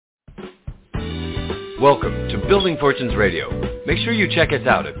Welcome to Building Fortunes Radio. Make sure you check us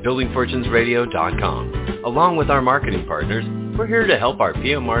out at buildingfortunesradio.com. Along with our marketing partners, we're here to help our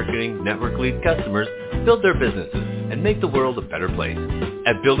PM Marketing Network Lead customers build their businesses and make the world a better place.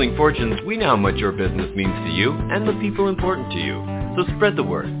 At Building Fortunes, we know how much your business means to you and the people important to you. So spread the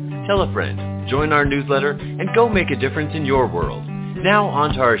word, tell a friend, join our newsletter, and go make a difference in your world. Now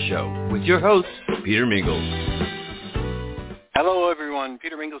on to our show with your host, Peter Mingils. Hello, everyone.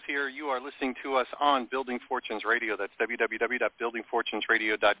 Peter Mingils here. You are listening to us on Building Fortunes Radio. That's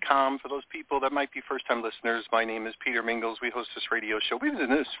www.buildingfortunesradio.com. For those people that might be first-time listeners, my name is Peter Mingils. We host this radio show. We've been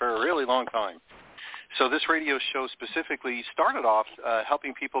doing this for a really long time. So this radio show specifically started off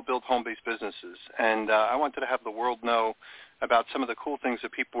helping people build home-based businesses. And I wanted to have the world know about some of the cool things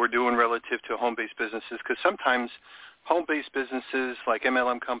that people were doing relative to home-based businesses, because sometimes home-based businesses like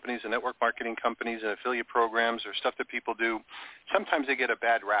MLM companies and network marketing companies and affiliate programs or stuff that people do, sometimes they get a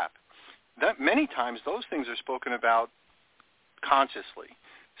bad rap. That many times those things are spoken about consciously,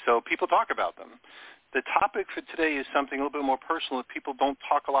 so people talk about them. The topic for today is something a little bit more personal that people don't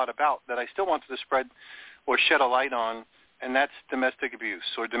talk a lot about that I still wanted to spread or shed a light on, and that's domestic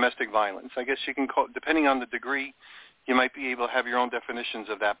abuse or domestic violence. I guess you can call it, depending on the degree, you might be able to have your own definitions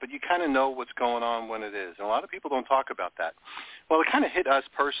of that, but you kind of know what's going on when it is. And a lot of people don't talk about that. Well, it kind of hit us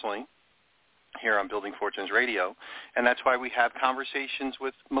personally here on Building Fortunes Radio, and that's why we have conversations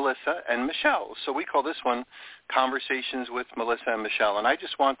with Melissa and Michelle. So we call this one Conversations with Melissa and Michelle. And I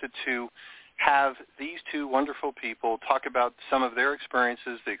just wanted to have these two wonderful people talk about some of their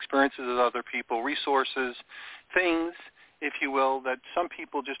experiences, the experiences of other people, resources, things, if you will, that some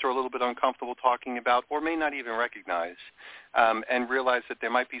people just are a little bit uncomfortable talking about or may not even recognize, and realize that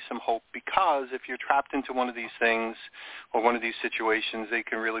there might be some hope, because if you're trapped into one of these things or one of these situations, they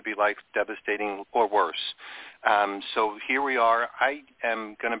can really be life devastating or worse. So here we are. I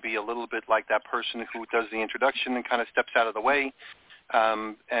am going to be a little bit like that person who does the introduction and kind of steps out of the way.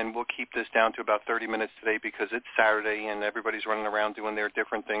 And we'll keep this down to about 30 minutes today because it's Saturday and everybody's running around doing their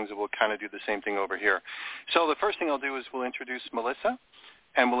different things, and we'll kind of do the same thing over here. So the first thing I'll do is we'll introduce Melissa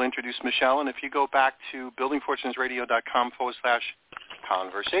and we'll introduce Michelle. And if you go back to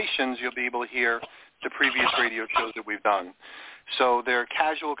buildingfortunesradio.com/conversations, you'll be able to hear the previous radio shows that we've done. So they're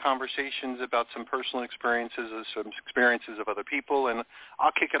casual conversations about some personal experiences, some experiences of other people, and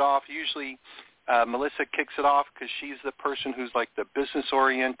I'll kick it off. Usually Melissa kicks it off because she's the person who's like the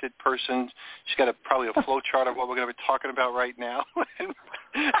business-oriented person. She's got probably a flow chart of what we're going to be talking about right now. And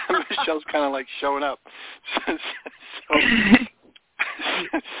Michelle's kind of like showing up.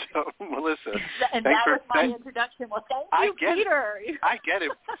 So Melissa. And that was my introduction. Well, thank you, Peter. I get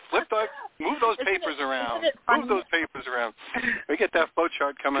it. Move those papers around. Move those papers around. We get that flow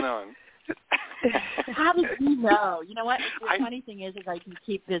chart coming on. How did you know? You know what? The funny thing is I can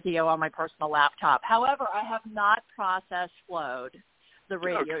keep Vizio on my personal laptop. However, I have not flowed the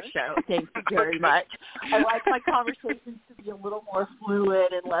radio show. Thank you very much. I like my conversations to be a little more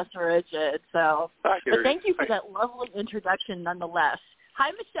fluid and less rigid. So, but thank you for that lovely introduction nonetheless.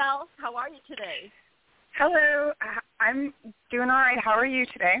 Hi, Michelle. How are you today? Hello. I'm doing all right. How are you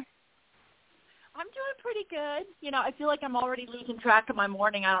today? I'm doing pretty good. You know, I feel like I'm already losing track of my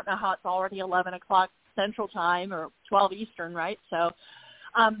morning. I don't know how it's already 11 o'clock Central Time or 12 Eastern, right? So,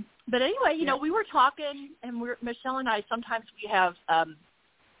 but anyway, you know, we were talking, and Michelle and I, sometimes we have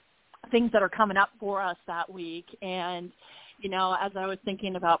things that are coming up for us that week. And, you know, as I was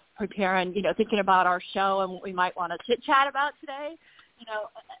thinking about preparing, you know, thinking about our show and what we might want to chit-chat about today, you know,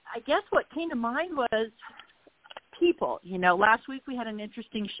 I guess what came to mind was people. You know, last week we had an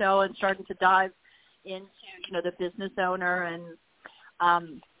interesting show and started to dive into, you know, the business owner and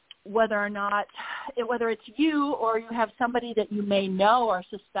whether it's you or you have somebody that you may know or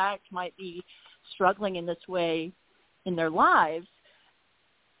suspect might be struggling in this way in their lives.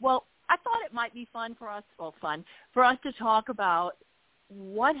 Well, I thought it might be fun for us to talk about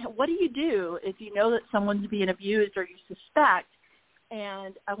what do you do if you know that someone's being abused or you suspect.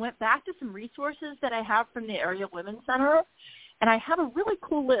 And I went back to some resources that I have from the Area Women's Center, and I have a really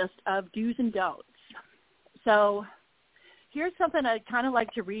cool list of do's and don'ts. So here's something I'd kind of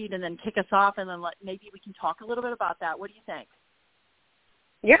like to read and then kick us off, and then maybe we can talk a little bit about that. What do you think?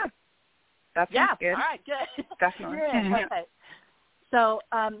 Yeah. That sounds good. All right, good. Definitely. Okay. So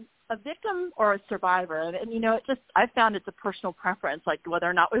a victim or a survivor, and you know, I found it's a personal preference, like whether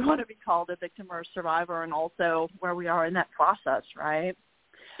or not we want to be called a victim or a survivor, and also where we are in that process, right?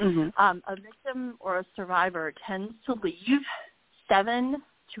 Mm-hmm. A victim or a survivor tends to leave 7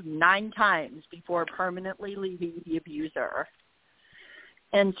 to 9 times before permanently leaving the abuser.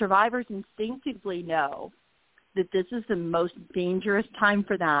 And survivors instinctively know that this is the most dangerous time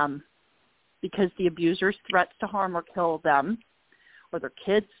for them because the abuser's threats to harm or kill them or their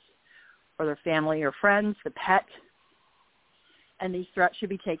kids or their family or friends, the pet, and these threats should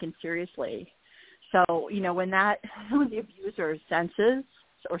be taken seriously. So, when the abuser senses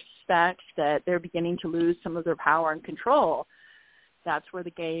or suspects that they're beginning to lose some of their power and control, that's where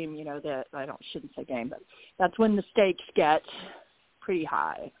the game, shouldn't say game, but that's when the stakes get pretty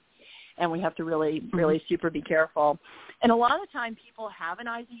high. And we have to really, really super be careful. And a lot of the time people have an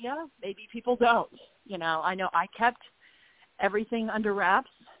idea. Maybe people don't. I know I kept everything under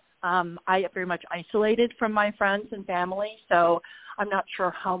wraps. I very much isolated from my friends and family, so I'm not sure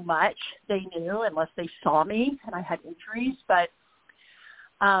how much they knew unless they saw me and I had injuries. But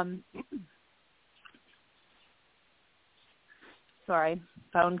sorry,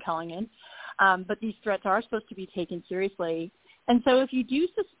 phone calling in. But these threats are supposed to be taken seriously. And so if you do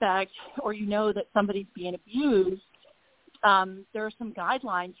suspect or that somebody's being abused, there are some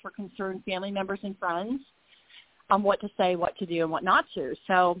guidelines for concerned family members and friends on what to say, what to do, and what not to.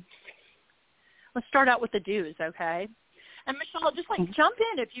 So let's start out with the do's, okay? And Michelle, just jump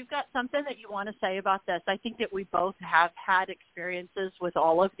in if you've got something that you want to say about this. I think that we both have had experiences with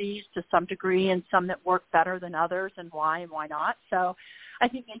all of these to some degree, and some that work better than others, and why So I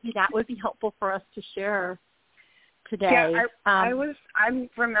think maybe that would be helpful for us to share today. Yeah, I'm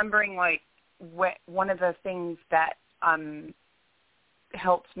remembering one of the things that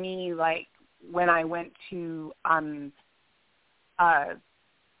helped me when I went to to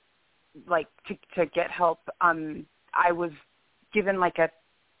get help. I was given a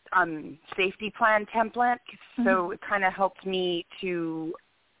safety plan template, so it kind of helped me to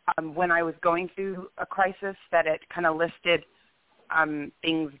when I was going through a crisis, that it kind of listed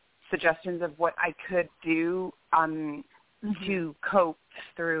suggestions of what I could do to cope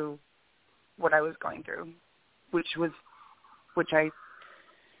through what I was going through, which I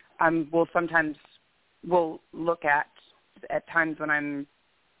will sometimes look at times when I'm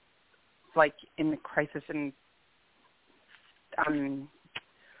in the crisis and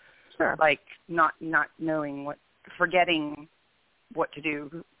sure. Not knowing forgetting what to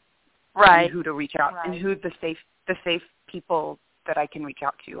do, right? And who to reach out, right. And who the safe people that I can reach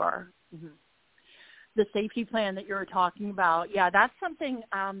out to are. Mm-hmm. The safety plan that you're talking about, yeah, that's something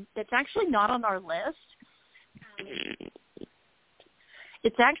that's actually not on our list.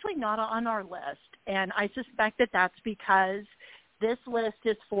 It's actually not on our list, and I suspect that that's because this list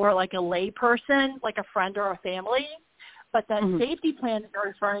is for a layperson, a friend or a family. But that safety plan that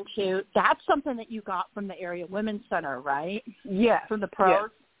you're referring to, that's something that you got from the Area Women's Center, right? Yes. From the pros?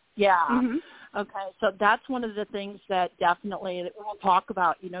 Yes. Yeah. Mm-hmm. Okay, so that's one of the things that definitely that we'll talk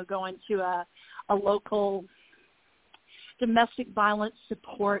about, going to a local domestic violence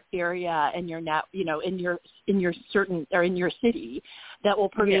support area in your in your certain or in your city that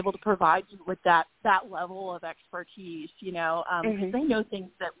will be able to provide you with that level of expertise, because they know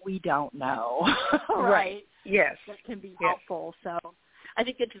things that we don't know. Right. Yes. That can be helpful. So I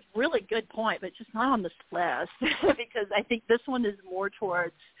think it's a really good point, but it's just not on this list because I think this one is more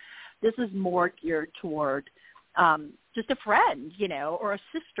geared toward just a friend, or a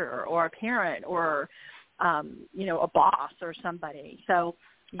sister or a parent or, a boss or somebody. So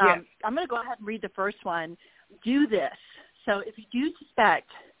I'm going to go ahead and read the first one. Do this. So if you do suspect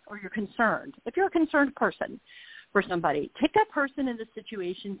or you're concerned, if you're a concerned person for somebody, take that person in the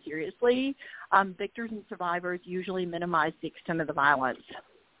situation seriously. Victims and survivors usually minimize the extent of the violence.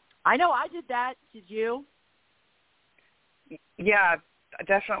 I know I did that. Did you? Yeah,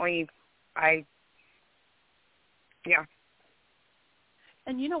 definitely. Yeah.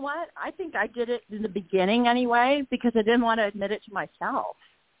 And you know what? I think I did it in the beginning anyway because I didn't want to admit it to myself,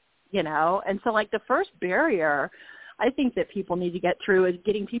 And so the first barrier I think that people need to get through is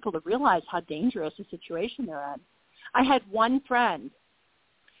getting people to realize how dangerous a situation they're in. I had one friend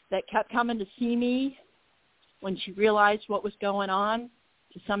that kept coming to see me when she realized what was going on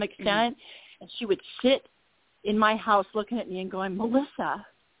to some extent, and she would sit in my house looking at me and going, Melissa,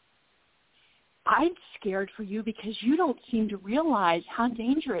 I'm scared for you because you don't seem to realize how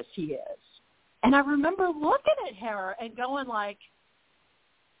dangerous he is. And I remember looking at her and going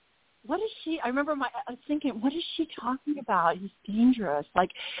what is she? I was thinking, what is she talking about? He's dangerous.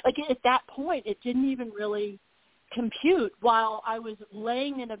 Like at that point, it didn't even really compute while I was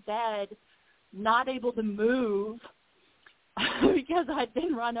laying in a bed, not able to move because I'd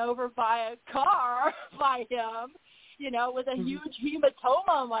been run over by a car by him, with a huge hematoma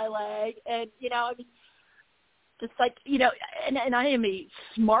on my leg. And, just and I am a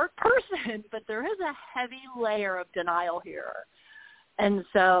smart person, but there is a heavy layer of denial here. And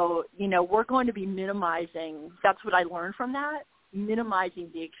so, we're going to be minimizing. That's what I learned from that. minimizing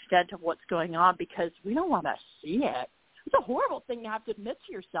the extent of what's going on because we don't want to see it. It's a horrible thing to have to admit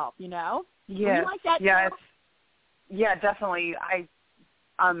to yourself, you know? Yeah. You like that Yeah, definitely. I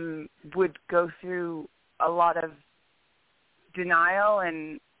would go through a lot of denial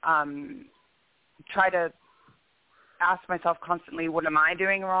and try to ask myself constantly, what am I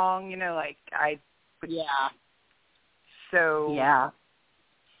doing wrong? You know, like So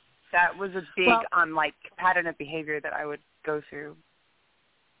that was a big pattern of behavior that I would go through.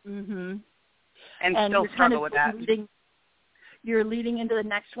 Mhm. And still struggle with that. You're leading into the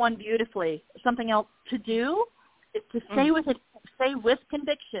next one beautifully. Something else to do is to say with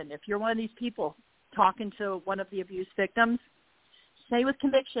conviction. If you're one of these people talking to one of the abuse victims, say with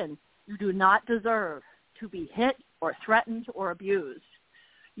conviction, you do not deserve to be hit or threatened or abused.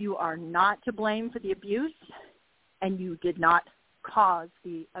 You are not to blame for the abuse, and you did not cause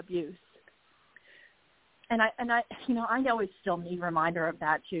the abuse. And I always still need a reminder of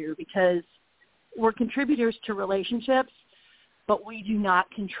that too, because we're contributors to relationships, but we do not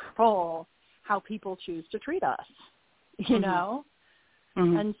control how people choose to treat us, you know?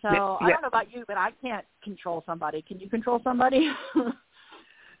 Mm-hmm. And so I don't know about you, but I can't control somebody. Can you control somebody?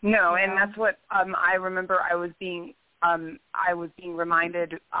 No, and that's what I remember I was being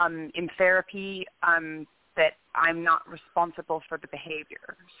reminded in therapy that I'm not responsible for the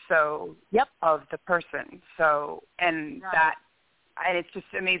behavior of the person. So, and it's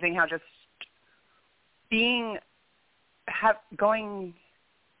just amazing how just going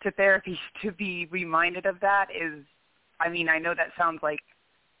to therapy to be reminded of that is, I mean, I know that sounds like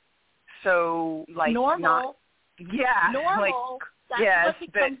so like normal. Normal. That's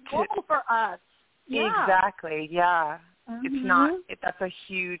what becomes normal for us. Yeah. Exactly. Yeah. Mm-hmm. It's not. That's a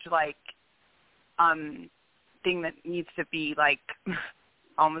huge thing that needs to be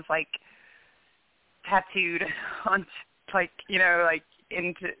almost tattooed on, it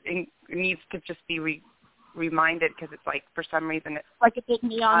needs to just be reminded, because it's for some reason it's like a big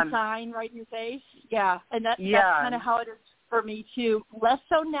neon sign right in your face. Yeah, and that's kind of how it is for me too. Less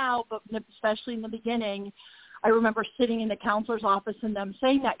so now, but especially in the beginning. I remember sitting in the counselor's office and them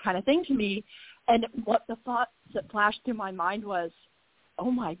saying that kind of thing to me, and what the thoughts that flashed through my mind was, oh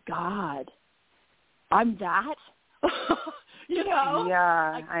my God, I'm that? You know?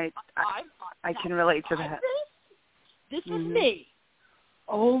 Yeah, I can relate to that. This is me.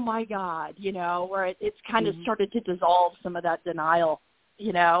 Oh my God, where it's kind of started to dissolve some of that denial,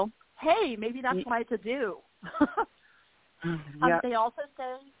 Hey, maybe that's what I have to do. They also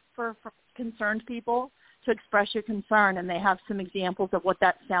say for concerned people to express your concern, and they have some examples of what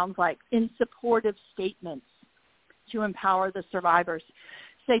that sounds like in supportive statements to empower the survivors.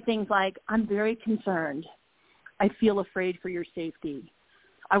 Say things like, I'm very concerned. I feel afraid for your safety.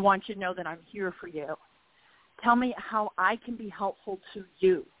 I want you to know that I'm here for you. Tell me how I can be helpful to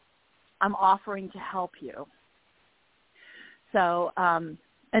you. I'm offering to help you. So,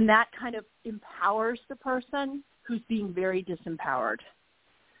 and that kind of empowers the person who's being very disempowered,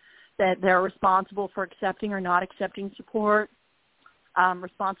 that they're responsible for accepting or not accepting support,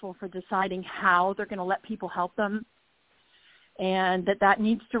 responsible for deciding how they're going to let people help them, and that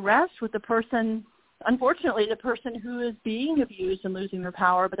needs to rest with the person, unfortunately, the person who is being abused and losing their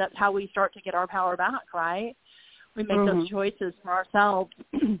power, but that's how we start to get our power back, right? We make those choices for ourselves,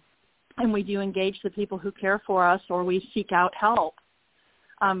 and we do engage the people who care for us, or we seek out help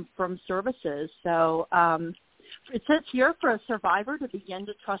from services. So it says here for a survivor to begin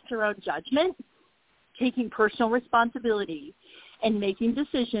to trust their own judgment, taking personal responsibility, and making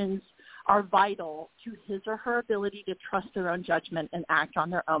decisions are vital to his or her ability to trust their own judgment and act on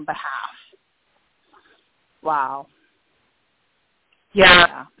their own behalf. Wow.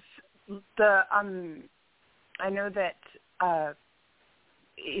 Yeah. I know that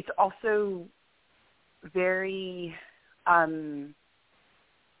it's also very,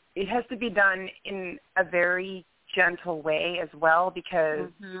 it has to be done in a very gentle way as well, because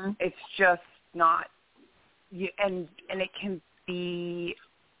it's just not, and it can be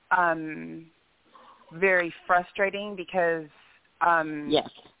very frustrating, because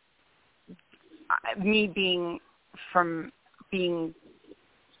me being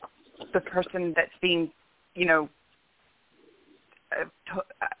the person that's being,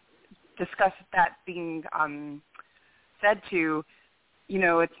 discussed, that being said to,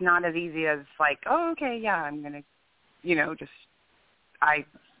 it's not as easy as oh, okay, yeah, I'm going to,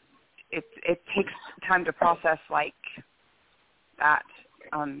 it takes time to process that.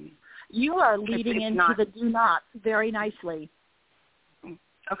 You are leading into the do not very nicely.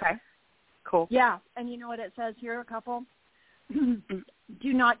 Okay, cool. Yeah, and you know what it says here, a couple?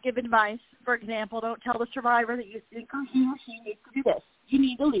 do not give advice. For example, don't tell the survivor that you think he or she needs to do this. You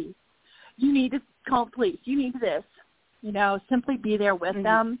need to leave. You need to call the police. You need this. Simply be there with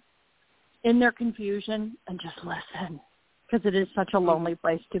them in their confusion and just listen, because it is such a lonely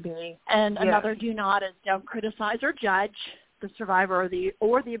place to be. And another do not is don't criticize or judge the survivor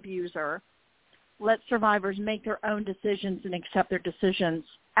or the abuser. Let survivors make their own decisions and accept their decisions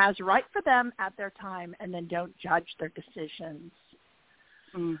as right for them at their time, and then don't judge their decisions.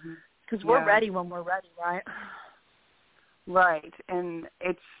 Because we're ready when we're ready, right? Right, and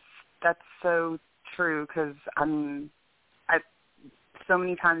that's so true, because so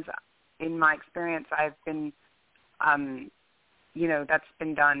many times in my experience I've been, that's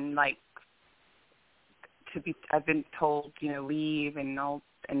been done, like, I've been told, leave and all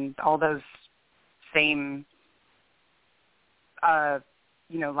those same,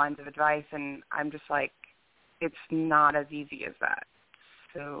 lines of advice, and I'm just like, it's not as easy as that.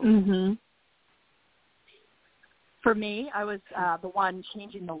 So. For me, I was the one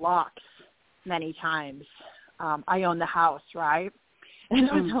changing the locks many times. I owned the house, right? And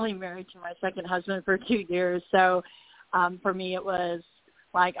I was only married to my second husband for 2 years. So for me, it was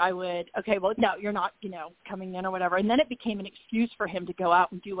like I would, okay, well, no, you're not, coming in or whatever. And then it became an excuse for him to go out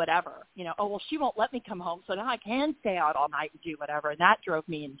and do whatever. Oh, well, she won't let me come home, so now I can stay out all night and do whatever. And that drove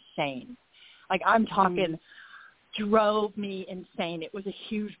me insane. Like, I'm talking drove me insane. It was a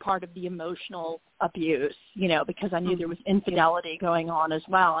huge part of the emotional abuse, because I knew there was infidelity going on as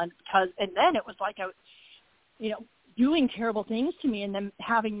well. And then it was like I was, doing terrible things to me, and then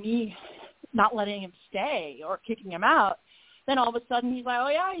having me not letting him stay or kicking him out. Then all of a sudden he's like, oh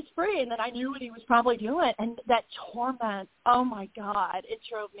yeah, he's free. And then I knew what he was probably doing. And that torment, oh my God, it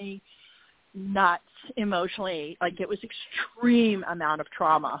drove me nuts emotionally. Like, it was extreme amount of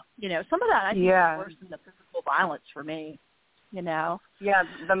trauma. Some of that I think is worse than the physical violence for me, Yeah,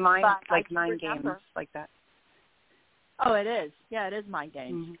 the mind, like mind games like that. Oh, it is. Yeah, it is mind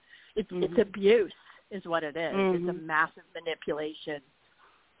games. It's abuse is what it is. It's a massive manipulation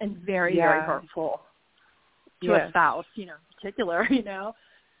and very, very hurtful to a spouse, in particular,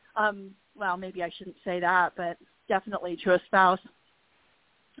 well, maybe I shouldn't say that, but definitely to a spouse.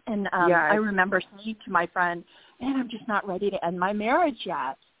 And I remember saying to my friend, man, I'm just not ready to end my marriage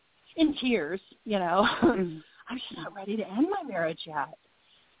yet. In tears, I'm just not ready to end my marriage yet.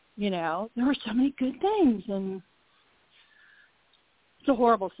 There were so many good things, and it's a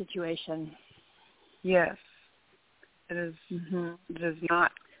horrible situation. Yes, it is. It is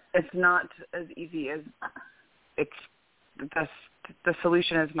not. It's not as easy as the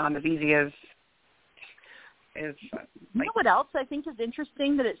solution is not as easy as. You know what else I think is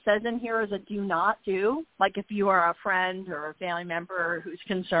interesting that it says in here is a do not do? Like, if you are a friend or a family member who's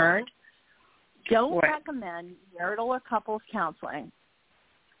concerned, don't recommend marital or couples counseling,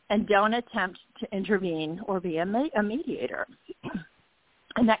 and don't attempt to intervene or be a mediator.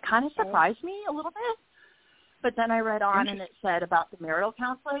 And that kind of surprised me a little bit. But then I read on, and it said about the marital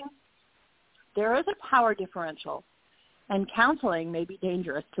counseling, there is a power differential, and counseling may be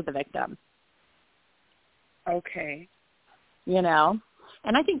dangerous to the victim. Okay. And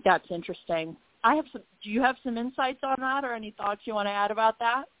I think that's interesting. Do you have some insights on that, or any thoughts you want to add about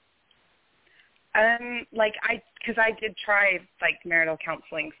that? Because I did try, marital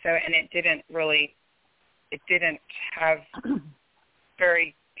counseling, and it didn't have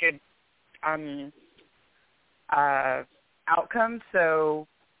very good outcomes. So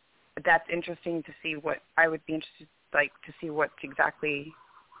that's interesting to see I would be interested, to see what's exactly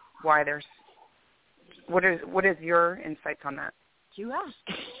why there's. What is your insights on that? You ask.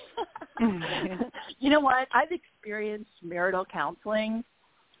 You know what? I've experienced marital counseling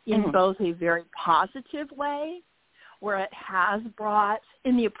in both a very positive way, where it has brought,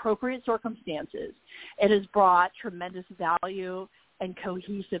 in the appropriate circumstances, it has brought tremendous value and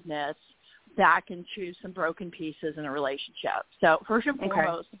cohesiveness back into some broken pieces in a relationship. So first and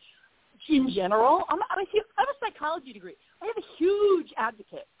foremost, in general, I have a psychology degree. I am a huge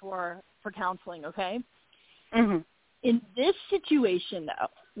advocate for counseling, okay? In this situation, though,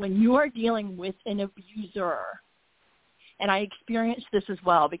 when you are dealing with an abuser, and I experienced this as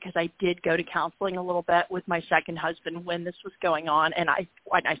well because I did go to counseling a little bit with my second husband when this was going on, and I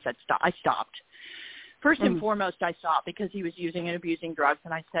said stop. I stopped. First and foremost, I stopped because he was using and abusing drugs,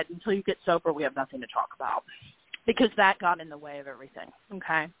 and I said, until you get sober, we have nothing to talk about, because that got in the way of everything,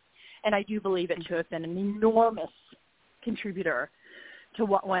 okay? And I do believe it to have been an enormous contributor to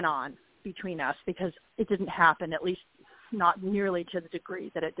what went on between us, because it didn't happen, at least not nearly to the degree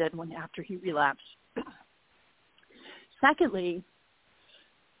that it did after he relapsed. Secondly,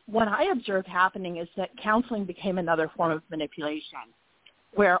 what I observed happening is that counseling became another form of manipulation.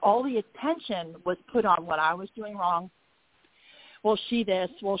 where all the attention was put on what I was doing wrong. Well, she this,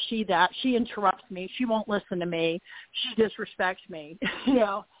 well, she that. She interrupts me. She won't listen to me. She disrespects me, you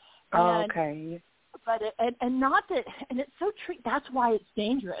know. Oh, okay. But and not that, and it's so that's why it's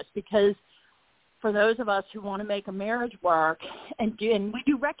dangerous, because for those of us who want to make a marriage work, and we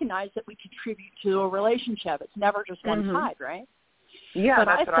do recognize that we contribute to a relationship. It's never just one side, right? Yeah, but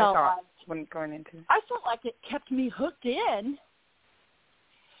that's what I thought like, when going into it. I felt like it kept me hooked in,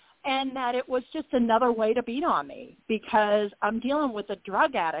 and that it was just another way to beat on me, because I'm dealing with a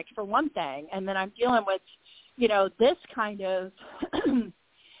drug addict for one thing, and then I'm dealing with, you know, this kind of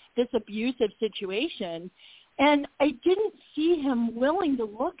this abusive situation, and I didn't see him willing to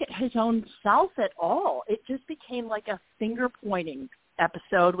look at his own self at all. It just became like a finger-pointing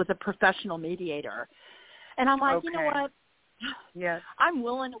episode with a professional mediator. And I'm like, you know what? Yes. I'm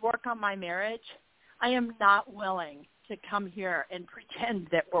willing to work on my marriage. I am not willing to come here and pretend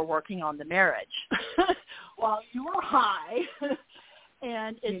that we're working on the marriage while you're high.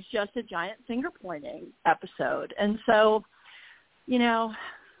 And it's just a giant finger-pointing episode. And so, you know,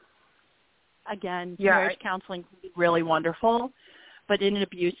 again, marriage counseling can be really wonderful, but in an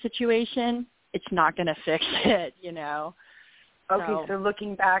abuse situation, it's not going to fix it, you know. Okay, so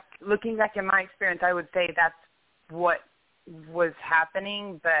looking back in my experience, I would say that's what was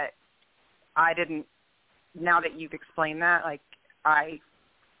happening, but I didn't. Now that you've explained that, like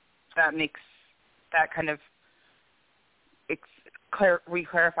that kind of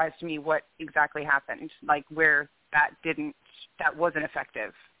re-clarifies to me what exactly happened, like where that wasn't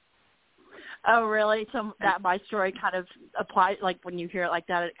effective. Oh, really? So that my story kind of applies, like when you hear it like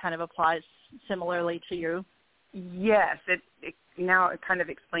that, it kind of applies similarly to you? Yes, it now it kind of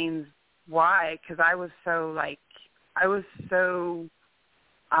explains why, because I was so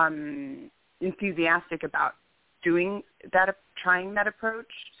enthusiastic about doing that, trying that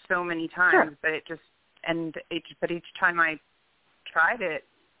approach so many times, but but each time I tried it,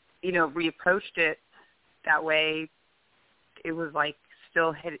 you know, reapproached it that way, it was like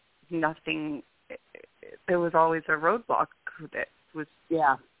still hit nothing. There was always a roadblock that was.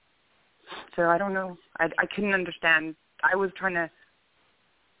 Yeah. So I don't know. I couldn't understand. I was trying to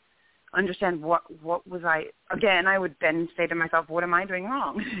understand what was I. Again, I would then say to myself, "What am I doing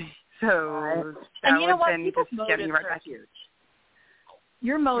wrong?" So that and you know would what? then People's just get me right are back. Huge.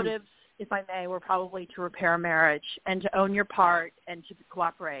 Your motives, if I may, were probably to repair a marriage and to own your part and to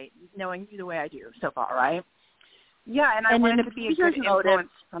cooperate, knowing you the way I do so far, right? Yeah, and I wanted to be a good influence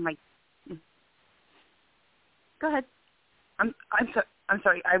on my. Go ahead. I'm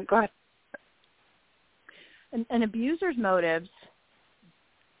sorry. Go ahead. An abuser's motives,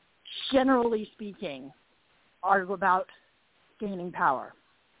 generally speaking, are about gaining power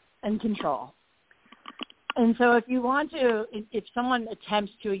and control. And so if someone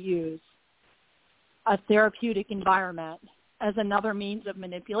attempts to use a therapeutic environment as another means of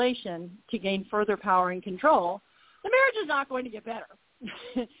manipulation to gain further power and control, the marriage is not going to get better.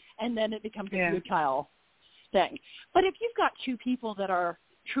 And then it becomes a futile thing. But if you've got two people that are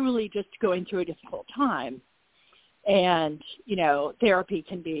truly just going through a difficult time, and, you know, therapy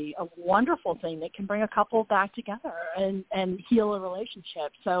can be a wonderful thing that can bring a couple back together and heal a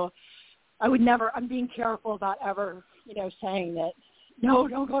relationship. So I'm being careful about ever, you know, saying that, no,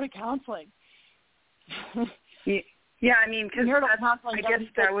 don't go to counseling. Yeah, I mean, because I guess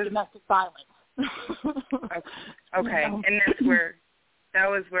that was domestic violence. Okay, you know? And that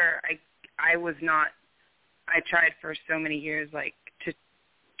was where I was not. I tried for so many years, like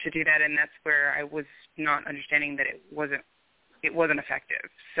to do that, and that's where I was not understanding that it wasn't effective.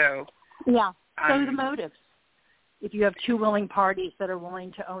 So yeah. So the motives. If you have two willing parties that are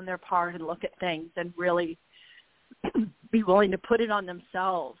willing to own their part and look at things and really be willing to put it on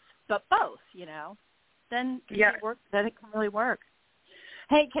themselves, but both, you know, then it can really work.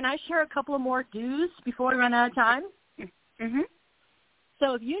 Hey, can I share a couple of more do's before we run out of time? Mm-hmm.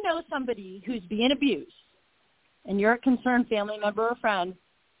 So if you know somebody who's being abused and you're a concerned family member or friend,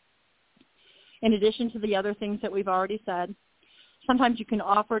 in addition to the other things that we've already said, sometimes you can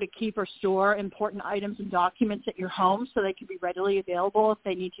offer to keep or store important items and documents at your home so they can be readily available if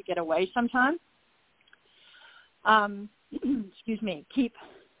they need to get away sometime. Keep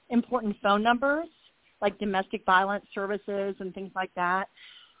important phone numbers like domestic violence services and things like that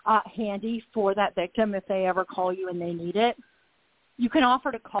handy for that victim if they ever call you and they need it. You can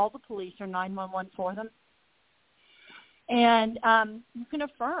offer to call the police or 911 for them. And you can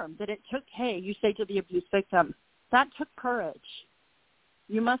affirm that it took, hey, you say to the abuse victim, that took courage.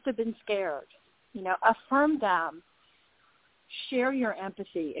 You must have been scared. You know, affirm them. Share your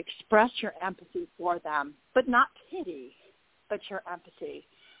empathy. Express your empathy for them, but not pity. but your empathy.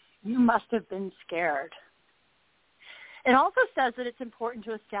 You must have been scared. It also says that it's important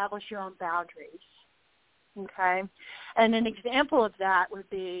to establish your own boundaries. Okay? And an example of that would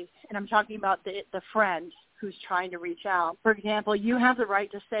be, and I'm talking about the friend who's trying to reach out. For example, you have the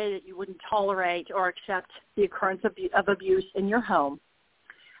right to say that you wouldn't tolerate or accept the occurrence of abuse in your home,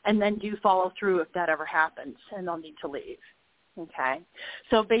 and then do follow through if that ever happens, and they'll need to leave. Okay?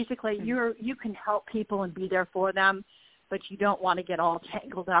 So basically, you can help people and be there for them, but you don't want to get all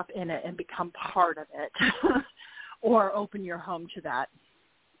tangled up in it and become part of it or open your home to that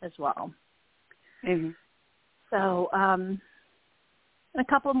as well. Mm-hmm. So a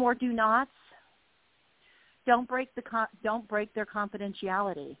couple more do nots. Don't break their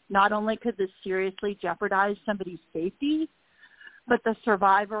confidentiality. Not only could this seriously jeopardize somebody's safety, but the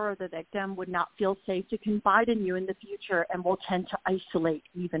survivor or the victim would not feel safe to confide in you in the future and will tend to isolate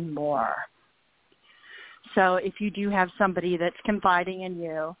even more. So if you do have somebody that's confiding in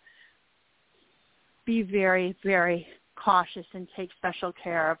you, be very, very cautious and take special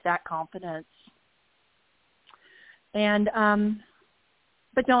care of that confidence. And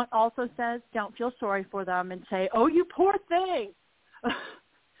but don't feel sorry for them and say, "Oh, you poor thing."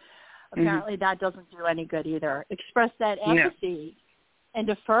 Apparently that doesn't do any good either. Express that empathy and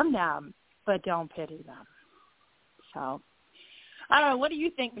affirm them, but don't pity them. So, I don't know. What do you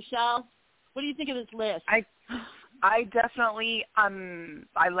think, Michelle? What do you think of this list? I definitely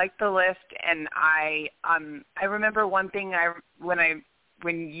I like the list, and I remember one thing that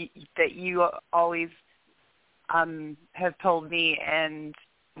you always have told me, and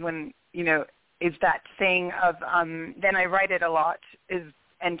when is that saying of then I write it a lot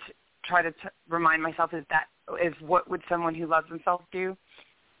and try to remind myself is what would someone who loves themselves do?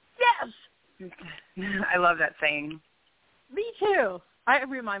 Yes. I love that saying. Me too. I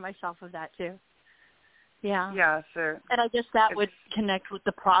remind myself of that too. Yeah. Yeah, sure. And I guess that would connect with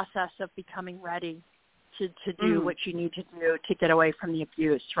the process of becoming ready to do what you need to do to get away from the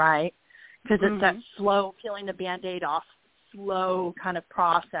abuse, right? Because it's that slow peeling the Band-Aid off, slow kind of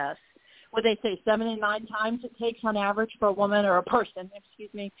process. What they say, 7 to 9 times it takes on average for a woman or a person,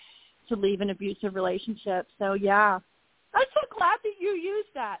 to leave an abusive relationship. So, yeah. I'm so glad that you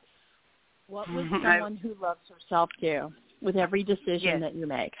used that. What would someone who loves herself do with every decision that you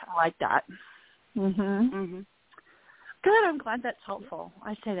make? I like that. Good. I'm glad that's helpful.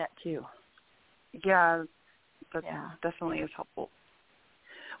 I say that too. Yeah, that definitely is helpful.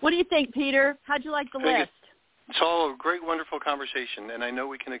 What do you think, Peter? How'd you like the list? It's all a great, wonderful conversation, and I know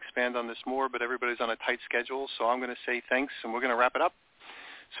we can expand on this more, but everybody's on a tight schedule, so I'm going to say thanks, and we're going to wrap it up.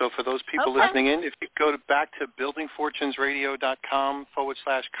 So for those people listening in, if you go back to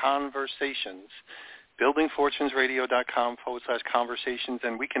buildingfortunesradio.com/conversations, buildingfortunesradio.com/conversations,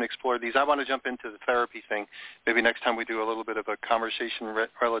 and we can explore these. I want to jump into the therapy thing. Maybe next time we do a little bit of a conversation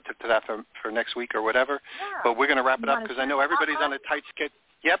relative to that for next week or whatever. Yeah. But we're going to wrap it up because I know everybody's on a tight schedule.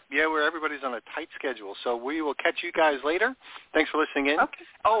 Everybody's on a tight schedule. So we will catch you guys later. Thanks for listening in. Okay.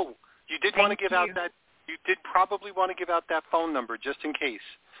 Oh, you did want to give out that. You did probably want to give out that phone number just in case.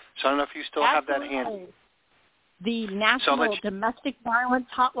 So I don't know if you still have that handy. The National Domestic Violence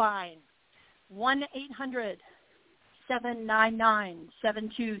Hotline,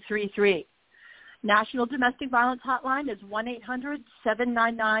 1-800-799-7233. National Domestic Violence Hotline is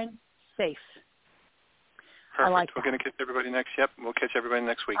 1-800-799-SAFE. Perfect. We're going to catch everybody next. We'll catch everybody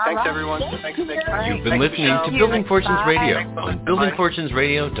next week. Thanks, everyone. Thanks. You've been listening to Building Fortunes Radio on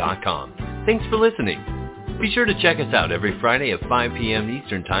buildingfortunesradio.com. Thanks for listening. Be sure to check us out every Friday at 5 p.m.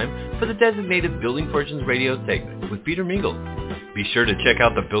 Eastern Time for the designated Building Fortunes Radio segment with Peter Mingils. Be sure to check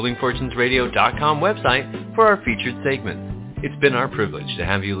out the buildingfortunesradio.com website for our featured segments. It's been our privilege to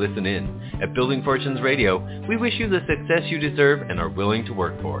have you listen in. At Building Fortunes Radio, we wish you the success you deserve and are willing to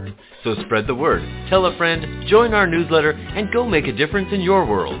work for. So spread the word, tell a friend, join our newsletter, and go make a difference in your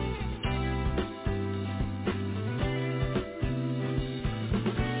world.